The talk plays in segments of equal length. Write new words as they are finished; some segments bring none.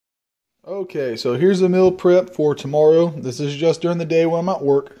Okay, so here's the meal prep for tomorrow. This is just during the day when I'm at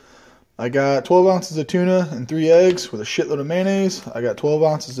work. I got 12 ounces of tuna and 3 eggs with a shitload of mayonnaise. I got 12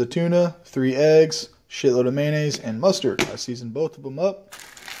 ounces of tuna, 3 eggs, shitload of mayonnaise, and mustard. I seasoned both of them up.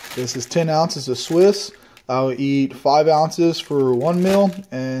 This is 10 ounces of Swiss. I'll eat 5 ounces for one meal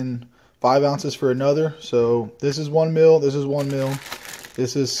and 5 ounces for another. So this is one meal, this is one meal.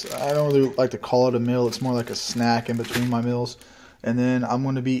 This is, I don't really like to call it a meal. It's more like a snack in between my meals. And then I'm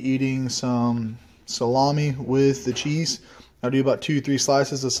going to be eating some salami with the cheese. I'll do about 2-3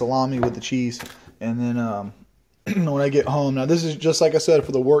 slices of salami with the cheese. And then when I get home, now this is just like I said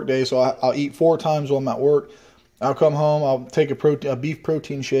for the work day, so I'll eat 4 times while I'm at work. I'll come home, I'll take a beef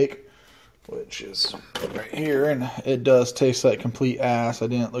protein shake, which is right here, and it does taste like complete ass. I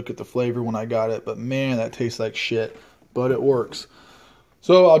didn't look at the flavor when I got it, but man, that tastes like shit, but it works.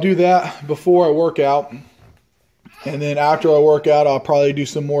 So I'll do that before I work out. And then after I work out, I'll probably do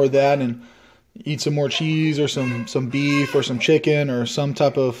some more of that and eat some more cheese or some beef or some chicken or some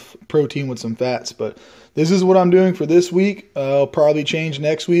type of protein with some fats. But this is what I'm doing for this week. I'll probably change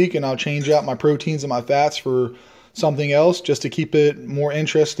next week, and I'll change out my proteins and my fats for something else just to keep it more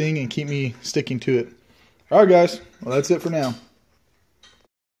interesting and keep me sticking to it. All right, guys. Well, that's it for now.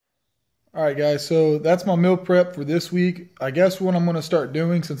 All right, guys, so that's my meal prep for this week. I guess what I'm going to start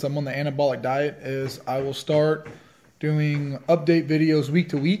doing, since I'm on the anabolic diet, is I will start doing update videos week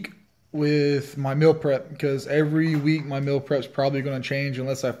to week with my meal prep, because every week my meal prep's probably going to change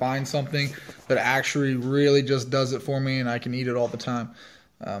unless I find something that actually really just does it for me and I can eat it all the time.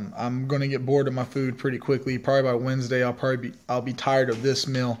 I'm going to get bored of my food pretty quickly. Probably by Wednesday, I'll be tired of this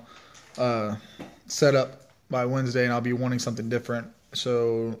meal set up by Wednesday, and I'll be wanting something different.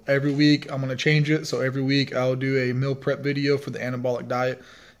 So every week I'm going to change it. So every week I'll do a meal prep video for the anabolic diet,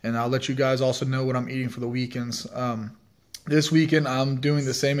 and I'll let you guys also know what I'm eating for the weekends. This weekend I'm doing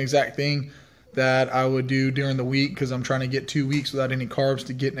the same exact thing that I would do during the week, because I'm trying to get 2 weeks without any carbs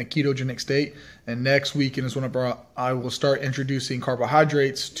to get in a ketogenic state. And next weekend is when I will start introducing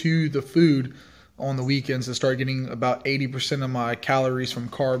carbohydrates to the food on the weekends, and start getting about 80% of my calories from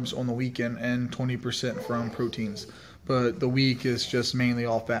carbs on the weekend and 20% from proteins. But the week is just mainly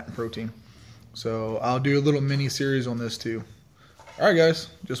all fat and protein. So I'll do a little mini series on this too. All right, guys,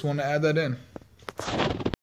 just want to add that in.